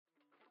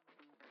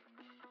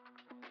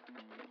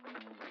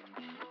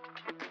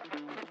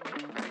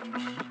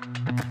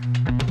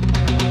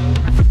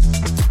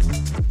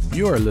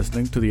You are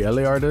listening to the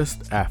LA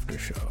Artist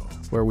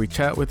Aftershow, where we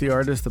chat with the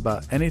artist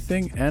about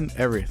anything and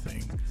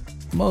everything,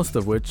 most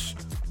of which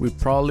we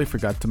probably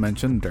forgot to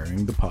mention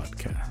during the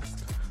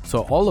podcast.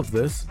 So all of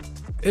this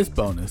is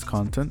bonus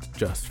content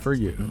just for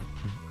you.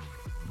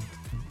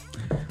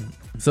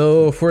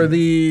 So for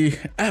the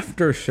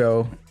after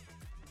show,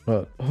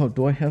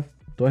 do I have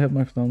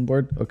my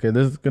soundboard? Okay,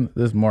 this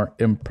is more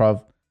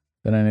improv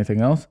than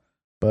anything else,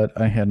 but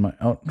I had my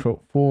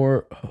outro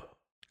for.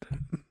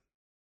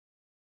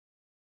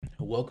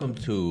 Welcome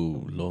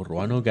to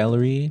Loruano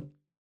Gallery,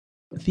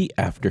 the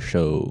after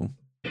show.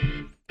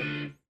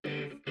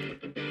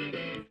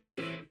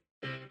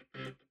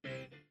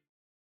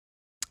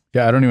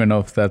 Yeah, I don't even know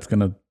if that's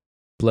gonna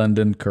blend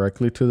in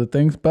correctly to the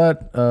things,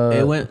 but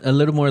it went a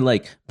little more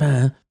like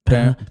that's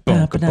pretty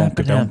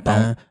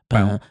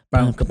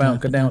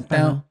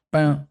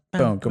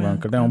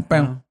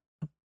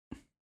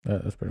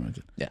much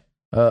it. Yeah.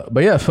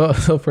 But yeah,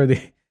 so for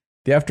the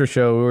after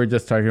show, we were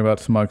just talking about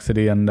Smog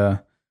City, and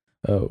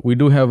we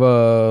do have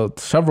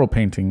several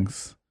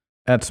paintings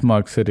at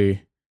Smog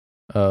City.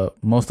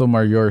 Most of them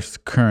are yours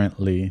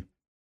currently,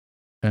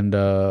 and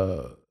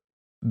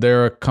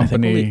they're a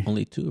company. I think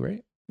only two,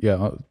 right?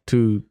 Yeah,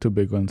 two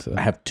big ones. I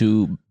have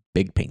two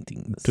big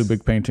paintings. Two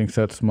big paintings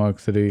at Smog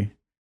City,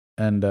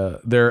 and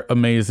they're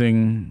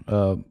amazing.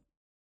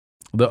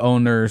 The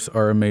owners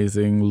are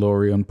amazing,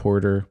 Lori and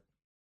Porter.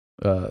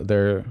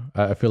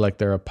 I feel like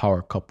they're a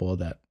power couple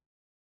that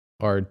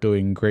are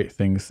doing great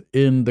things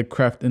in the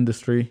craft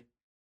industry.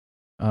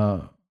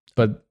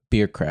 But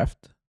beer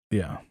craft,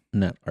 yeah,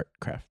 not art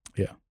craft,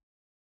 yeah,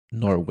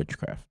 nor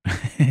witchcraft.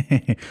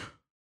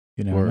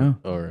 You never know.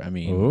 Or I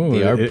mean,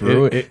 they are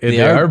brewers. They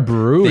are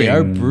brewers.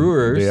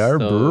 They are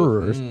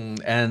brewers.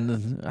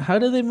 And how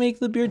do they make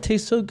the beer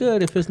taste so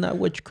good if it's not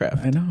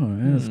witchcraft? I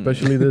know,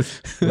 especially this.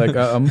 Like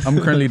I'm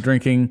currently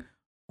drinking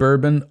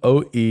Bourbon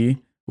OE,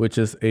 which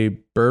is a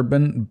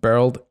bourbon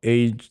barreled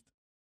aged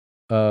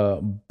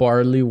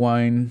barley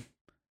wine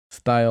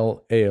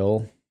style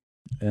ale,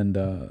 and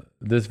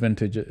this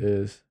vintage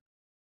is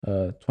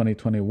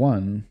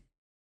 2021,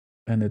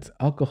 and its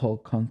alcohol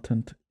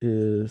content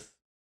is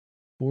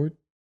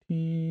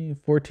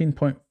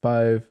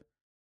 14.5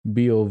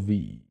 BOV.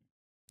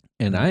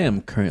 And I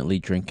am currently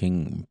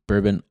drinking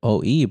Bourbon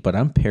OE, but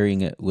I'm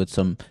pairing it with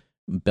some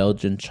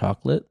Belgian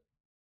chocolate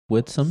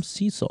with some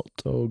sea salt.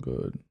 So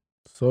good.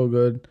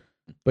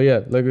 But yeah,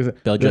 like I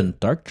said, Belgian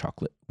dark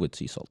chocolate with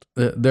sea salt.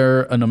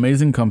 They're an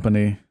amazing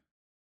company,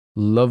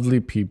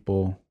 lovely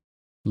people,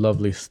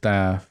 lovely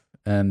staff,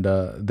 and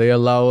they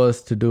allow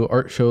us to do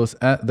art shows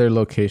at their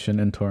location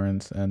in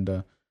Torrance.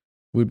 And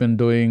we've been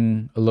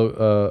doing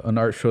an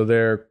art show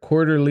there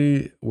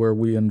quarterly, where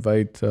we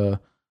invite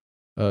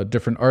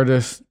different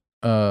artists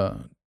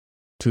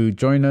to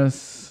join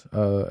us.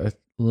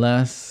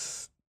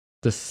 Last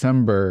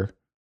December,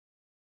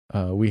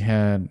 we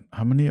had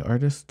how many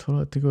artists total?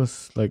 I think it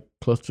was like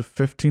close to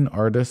 15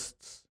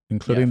 artists,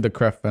 including the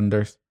craft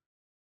vendors,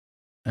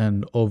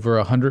 and over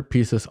 100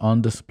 pieces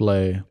on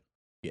display.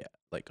 Yeah,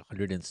 like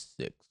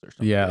 106 or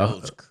something. Yeah,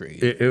 that was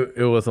crazy.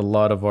 It was a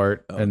lot of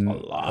art. A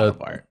lot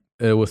of art.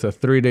 It was a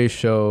 3-day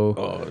show.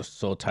 Oh, it was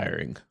so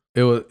tiring.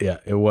 It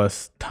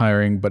was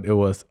tiring, but it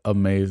was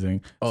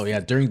amazing. Oh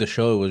yeah, during the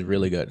show it was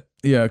really good.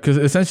 Yeah, because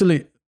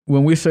essentially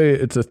when we say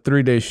it's a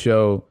 3-day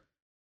show,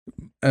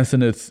 as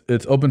in it's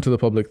open to the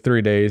public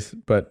 3 days,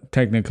 but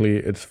technically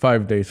it's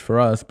 5 days for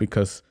us,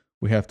 because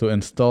we have to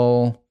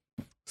install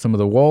some of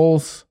the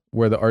walls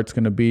where the art's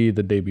going to be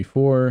the day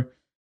before,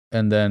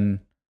 and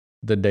then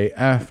the day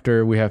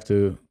after we have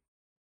to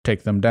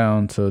take them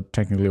down. So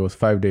technically it was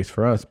 5 days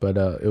for us, but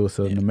it was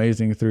an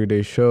amazing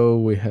 3-day show.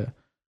 We had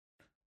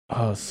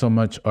so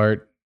much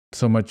art,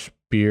 so much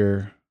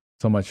beer,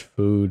 so much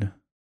food.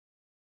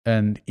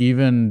 And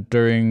even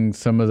during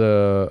some of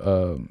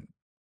the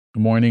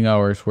morning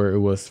hours where it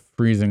was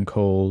freezing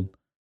cold,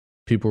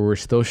 people were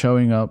still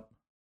showing up,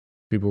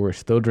 people were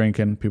still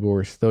drinking, people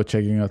were still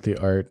checking out the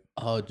art.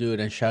 Oh dude,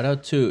 and shout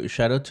out to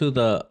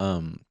the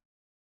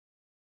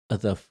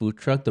food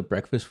truck, the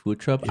breakfast food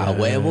truck, A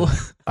Huevo.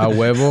 A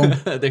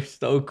Huevo. They're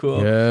so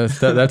cool. Yes,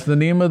 that's the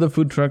name of the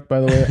food truck,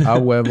 by the way. A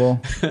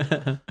Huevo.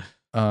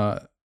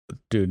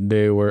 Dude,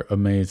 they were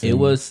amazing. It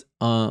was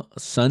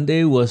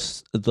Sunday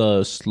was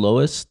the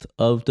slowest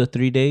of the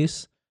 3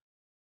 days.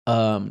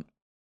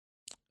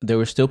 There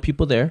were still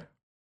people there.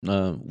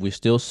 We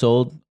still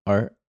sold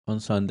art on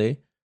Sunday,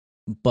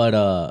 but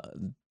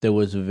there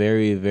was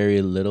very,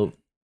 very little,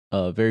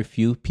 very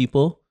few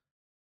people,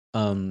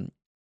 and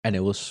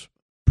it was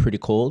pretty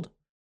cold.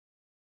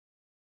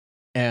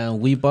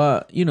 And we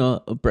bought,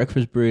 a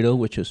breakfast burrito,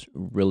 which is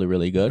really,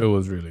 really good. It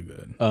was really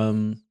good.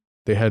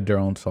 They had their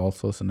own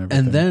salsas and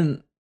everything. And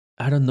then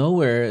out of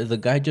nowhere, the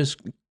guy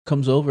just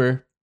comes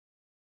over,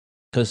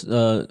 because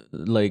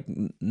like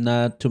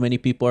not too many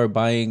people are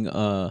buying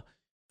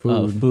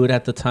food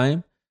at the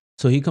time.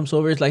 So he comes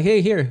over, he's like,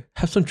 hey, here,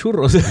 have some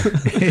churros.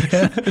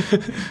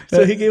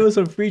 So he gave us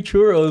some free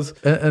churros.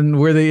 And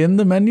were they in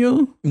the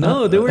menu?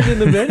 No, they weren't in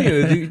the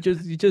menu. He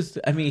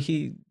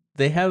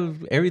they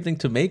have everything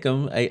to make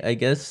them. I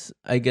guess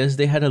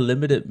they had a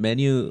limited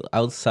menu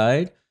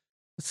outside,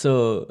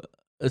 so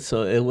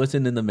it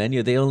wasn't in the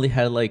menu. They only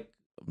had like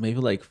maybe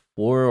like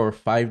 4 or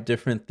 5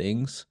 different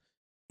things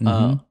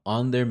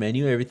on their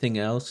menu. Everything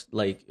else,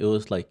 like it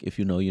was like if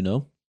you know, you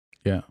know.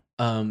 Yeah.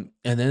 And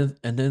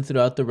then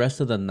throughout the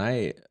rest of the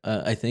night,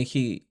 I think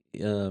he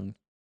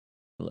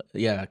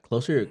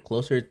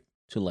closer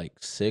to like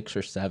 6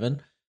 or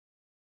 7.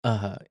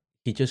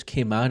 He just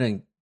came out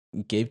and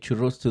gave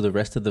churros to the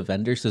rest of the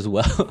vendors as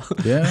well.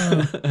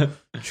 Yeah.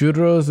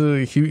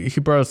 Churros.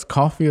 He brought us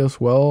coffee as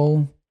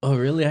well. Oh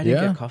really? I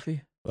didn't get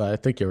coffee. Well, I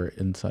think you were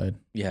inside.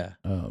 Yeah.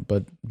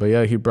 But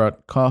yeah, he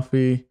brought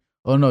coffee.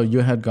 Oh no, you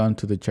had gone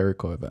to the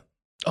Jericho event.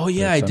 Oh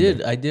yeah, I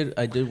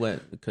did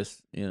went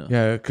because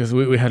Yeah, because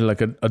we had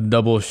like a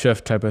double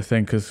shift type of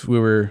thing because we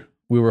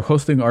were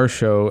hosting our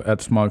show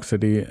at Smog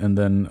City, and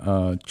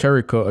then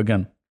Jericho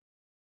again.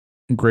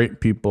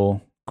 Great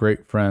people,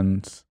 great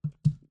friends.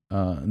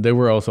 They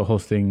were also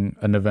hosting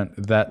an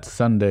event that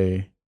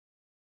Sunday,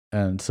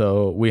 and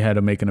so we had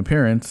to make an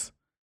appearance,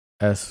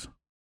 as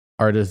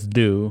artists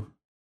do.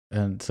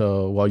 And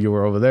so while you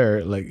were over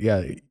there, like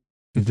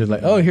it's just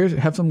like, oh, here's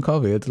have some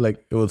coffee. It's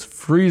like it was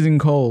freezing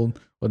cold.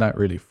 Well, not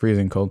really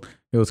freezing cold.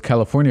 It was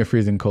California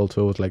freezing cold,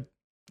 so it was like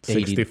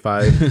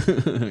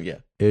 65 yeah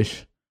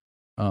ish.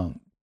 But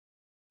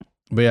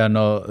yeah,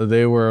 no,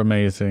 they were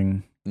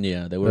amazing.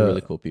 Yeah, they were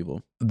really cool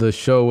people. The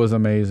show was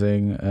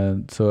amazing,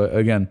 and so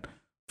again,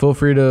 feel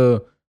free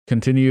to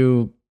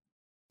continue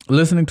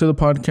listening to the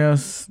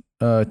podcast.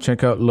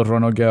 Check out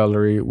Lorono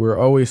Gallery. We're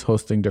always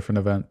hosting different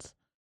events.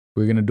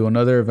 We're gonna do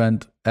another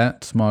event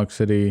at Smog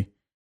City.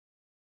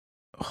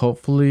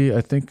 Hopefully, I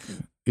think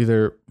we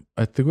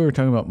were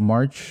talking about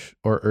March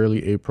or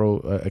early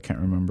April. I can't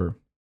remember.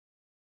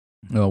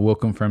 We'll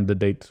confirm the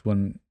dates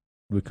when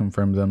we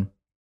confirm them.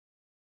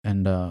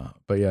 And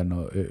but yeah,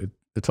 no,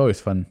 it's always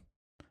fun.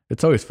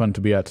 It's always fun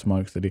to be at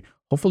Smog City.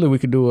 Hopefully, we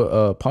could do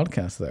a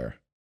podcast there.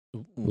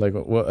 Like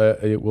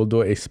we'll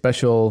do a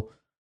special,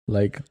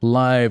 like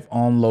live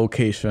on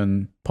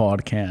location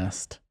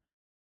podcast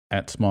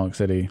at Smog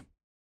City,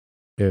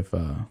 if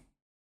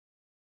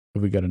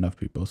we get enough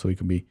people, so we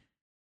can be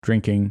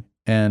drinking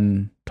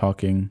and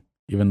talking,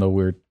 even though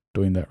we're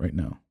doing that right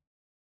now.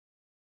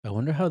 I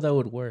wonder how that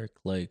would work.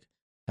 Like,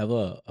 have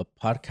a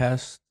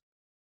podcast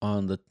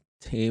on the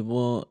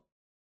table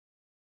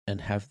and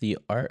have the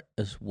art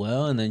as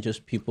well, and then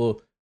just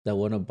people that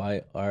want to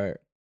buy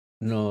art.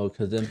 No,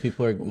 because then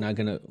people are not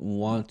gonna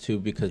want to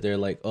because they're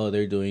like, oh,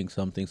 they're doing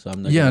something, so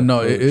I'm not. Yeah,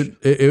 no,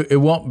 it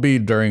won't be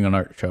during an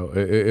art show.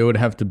 It would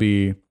have to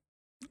be,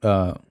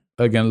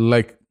 again,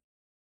 like,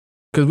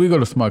 because we go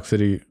to Smog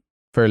City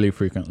fairly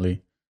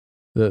frequently.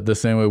 The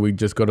same way we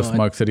just go to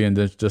Smog City and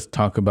just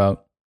talk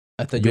about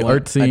the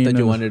art scene. I thought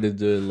you wanted to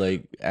do it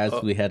like as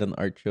we had an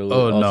art show.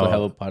 Also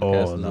have a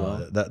podcast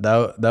as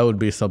well. That would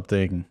be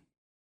something.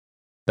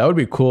 That would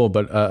be cool,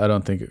 but I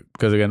don't think,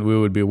 because again, we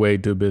would be way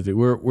too busy.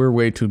 We're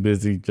way too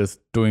busy just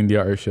doing the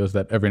art shows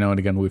that every now and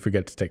again we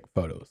forget to take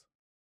photos.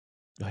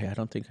 Oh yeah, I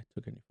don't think I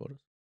took any photos.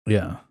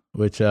 Yeah,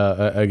 which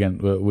again,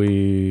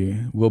 we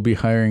will be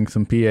hiring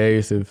some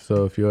PAs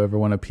if you ever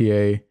want a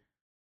PA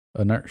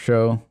an art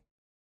show,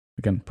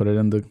 again, put it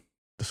in the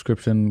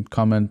description,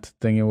 comment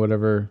thing or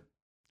whatever,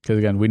 because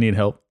again, we need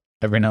help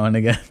every now and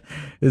again.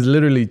 It's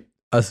literally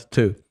us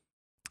two,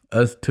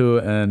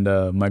 and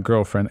my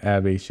girlfriend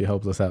Abby. She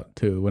helps us out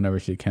too whenever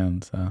she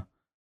can. So,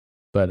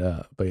 but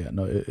yeah,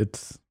 no,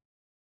 it's,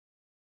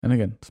 and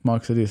again,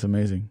 Smog City is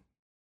amazing.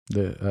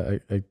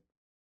 I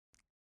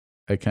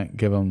can't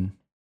give them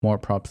more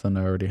props than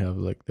I already have.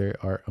 Like, they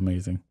are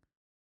amazing.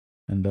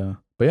 And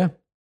but yeah,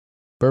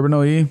 Bourbon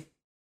OE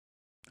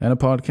and a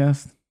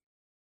podcast,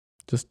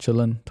 just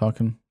chilling,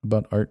 talking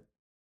about art.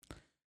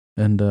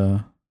 And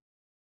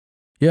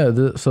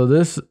yeah, so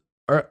this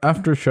our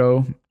after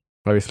show.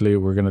 Obviously,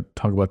 we're gonna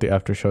talk about the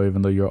after show,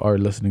 even though you are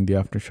listening. The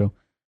after show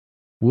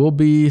will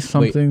be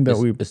something that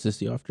we. Is this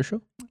the after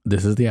show?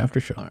 This is the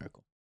after show. All right,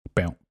 cool.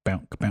 Bow,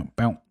 bow, bow,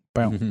 bow,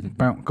 bow,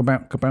 bow,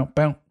 bow,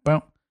 bow,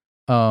 bow.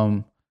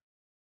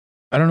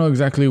 I don't know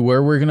exactly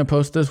where we're gonna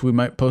post this. We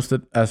might post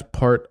it as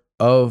part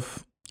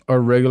of our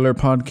regular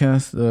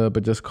podcast,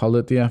 but just call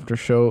it the after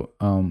show,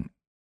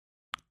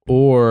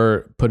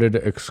 or put it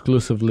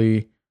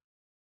exclusively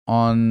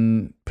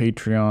on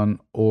Patreon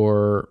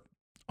or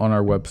on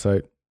our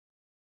website.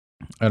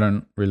 I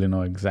don't really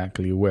know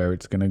exactly where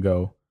it's gonna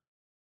go,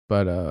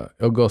 but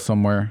it'll go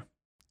somewhere.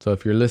 So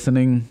if you're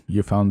listening,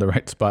 you found the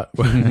right spot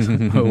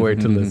where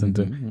to listen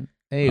to.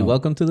 Hey,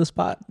 welcome to the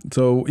spot.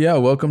 So yeah,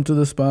 welcome to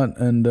the spot.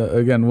 And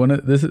again,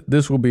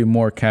 this will be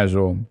more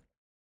casual,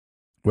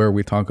 where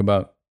we talk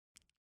about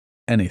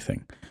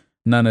anything,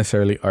 not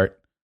necessarily art,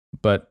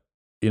 but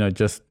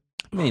just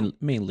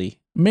mainly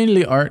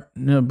art.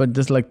 But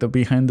just like the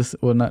behind the,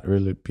 well, not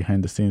really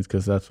behind the scenes,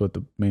 because that's what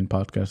the main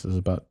podcast is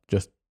about.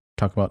 Just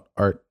talk about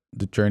art,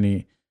 the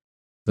journey,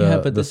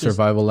 the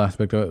survival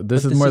aspect of it.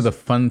 This is more the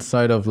fun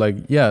side of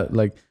like.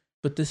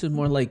 But this is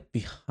more like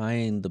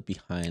behind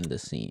the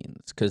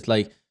scenes, because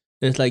like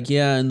It's like,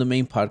 yeah, in the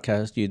main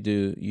podcast, you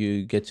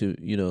get to,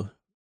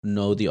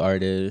 know the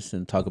artists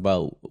and talk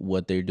about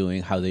what they're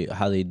doing, how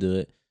they do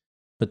it.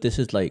 But this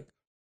is like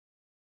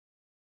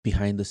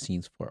behind the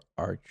scenes for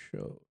art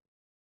show.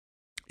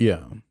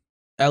 Yeah.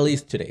 At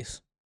least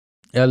today's.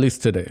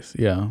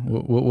 Yeah.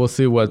 We'll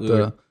see what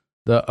the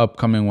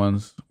upcoming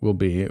ones will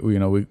be.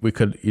 We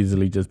could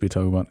easily just be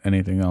talking about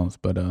anything else,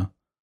 but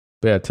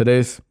yeah,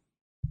 today's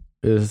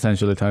is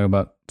essentially talking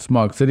about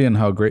Smog City and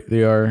how great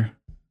they are.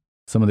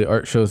 Some of the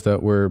art shows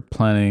that we're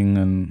planning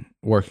and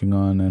working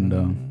on,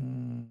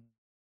 and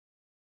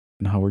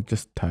how we're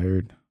just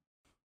tired.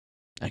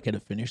 I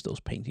gotta finish those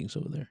paintings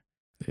over there.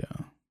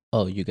 Yeah.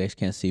 Oh, you guys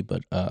can't see,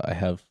 but I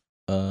have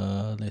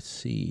let's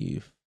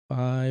see,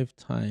 5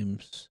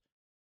 times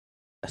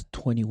that's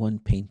 21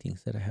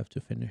 paintings that I have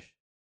to finish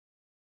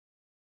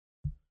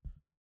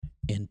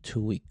in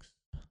 2 weeks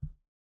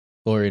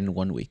or in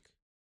 1 week.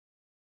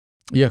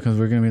 Yeah, because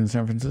we're gonna be in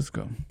San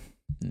Francisco.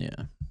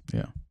 Yeah.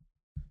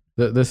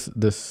 This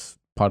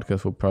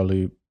podcast will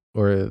probably,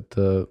 or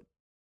the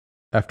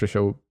after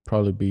show will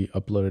probably be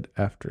uploaded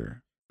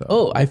after. So.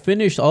 Oh, I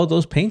finished all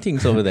those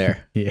paintings over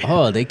there. Yeah.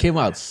 Oh, they came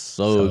out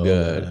so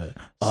good.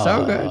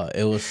 So good.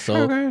 It was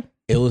so good.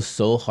 It was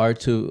so hard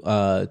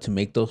to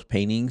make those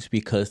paintings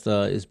because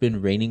it's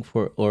been raining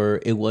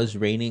it was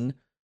raining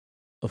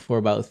for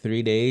about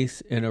 3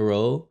 days in a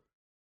row.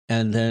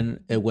 And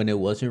then when it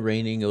wasn't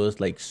raining, it was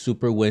like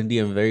super windy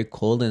and very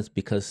cold. And it's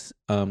because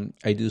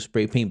I do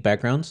spray paint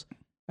backgrounds.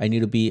 I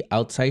need to be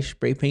outside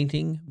spray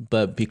painting,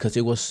 but because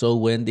it was so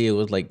windy, it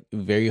was like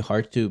very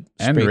hard to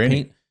spray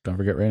paint. Don't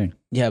forget raining.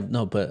 Yeah,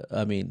 no, but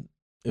I mean,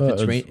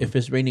 if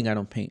it's raining, I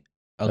don't paint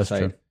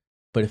outside.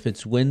 But if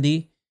it's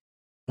windy,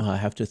 I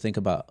have to think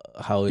about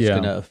how it's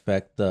gonna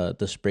affect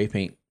the spray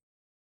paint.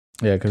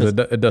 Yeah, because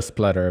it does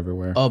splatter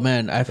everywhere. Oh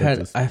man, I've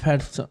had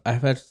some.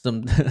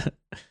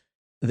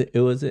 It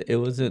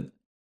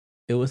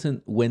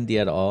wasn't windy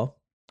at all,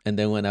 and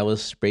then when I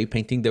was spray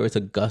painting, there was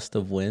a gust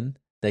of wind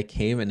that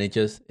came, and it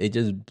just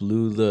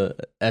blew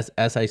as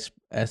I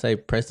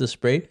pressed the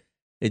spray,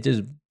 it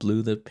just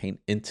blew the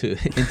paint into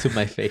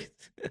my face.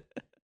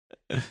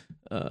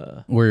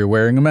 Were you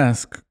wearing a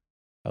mask?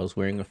 I was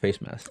wearing a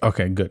face mask.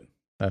 Okay, good.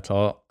 That's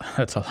all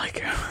I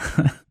care.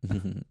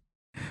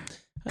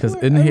 Because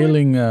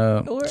inhaling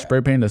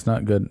spray paint is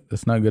not good.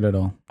 It's not good at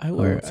all.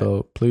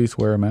 So please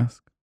wear a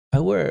mask. I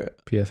wear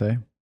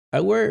PSA.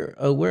 I wear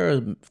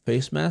a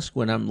face mask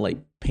when I'm like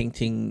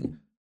painting.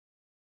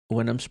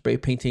 When I'm spray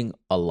painting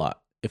a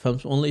lot. If I'm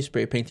only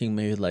spray painting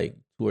maybe like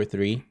 2 or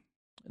 3,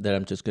 that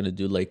I'm just gonna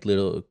do like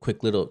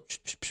quick little,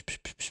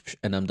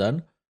 and I'm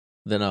done.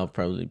 Then I'll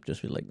probably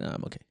just be like, nah,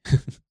 I'm okay.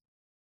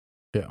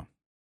 Yeah,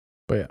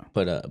 but yeah.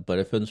 But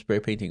if I'm spray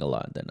painting a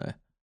lot, then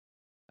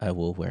I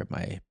will wear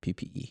my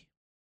PPE.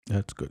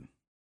 That's good.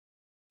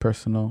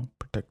 Personal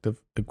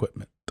protective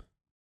equipment.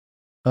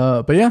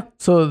 But yeah,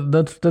 so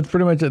that's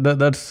pretty much it.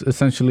 That's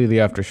essentially the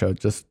after show.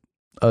 Just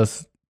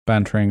us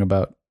bantering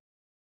about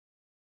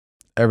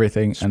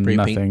everything and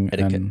nothing,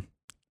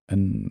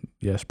 and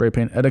yeah, spray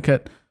paint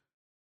etiquette.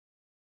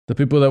 The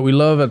people that we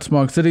love at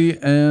Smog City,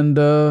 and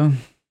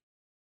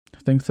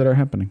things that are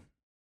happening.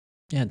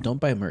 Yeah, don't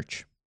buy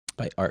merch.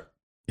 Buy art.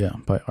 Yeah,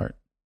 buy art.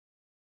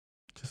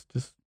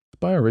 Just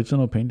buy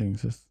original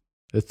paintings.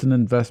 It's an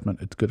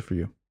investment. It's good for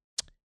you.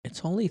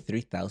 It's only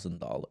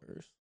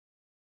 $3,000.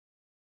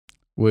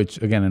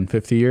 Which again, in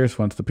 50 years,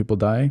 once the people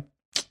die,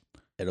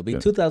 it'll be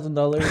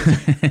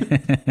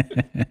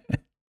 $2,000.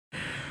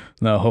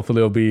 No, hopefully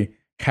it'll be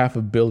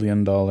 $500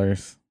 million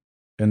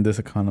in this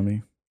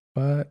economy.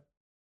 But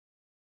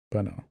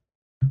no.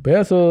 But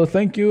yeah, so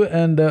thank you.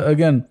 And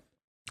again,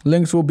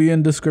 links will be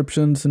in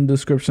descriptions, and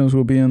descriptions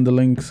will be in the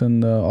links,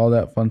 and all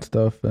that fun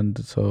stuff.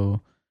 And so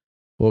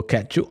we'll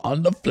catch you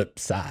on the flip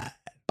side.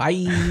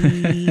 Bye.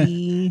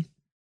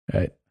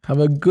 All right. Have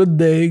a good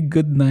day,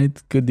 good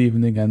night, good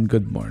evening, and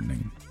good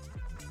morning.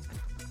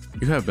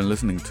 You have been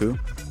listening to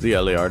the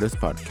LA Artist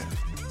Podcast.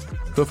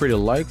 Feel free to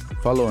like,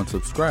 follow, and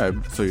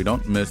subscribe so you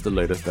don't miss the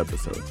latest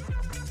episode.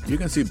 You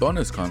can see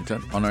bonus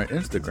content on our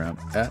Instagram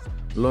at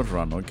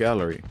Lorano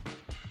Gallery,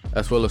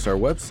 as well as our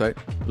website,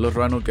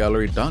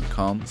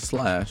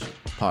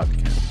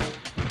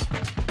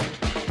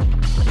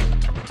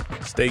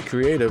 loranogallery.com/podcast. Stay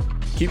creative,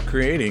 keep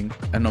creating,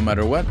 and no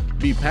matter what,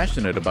 be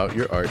passionate about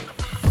your art.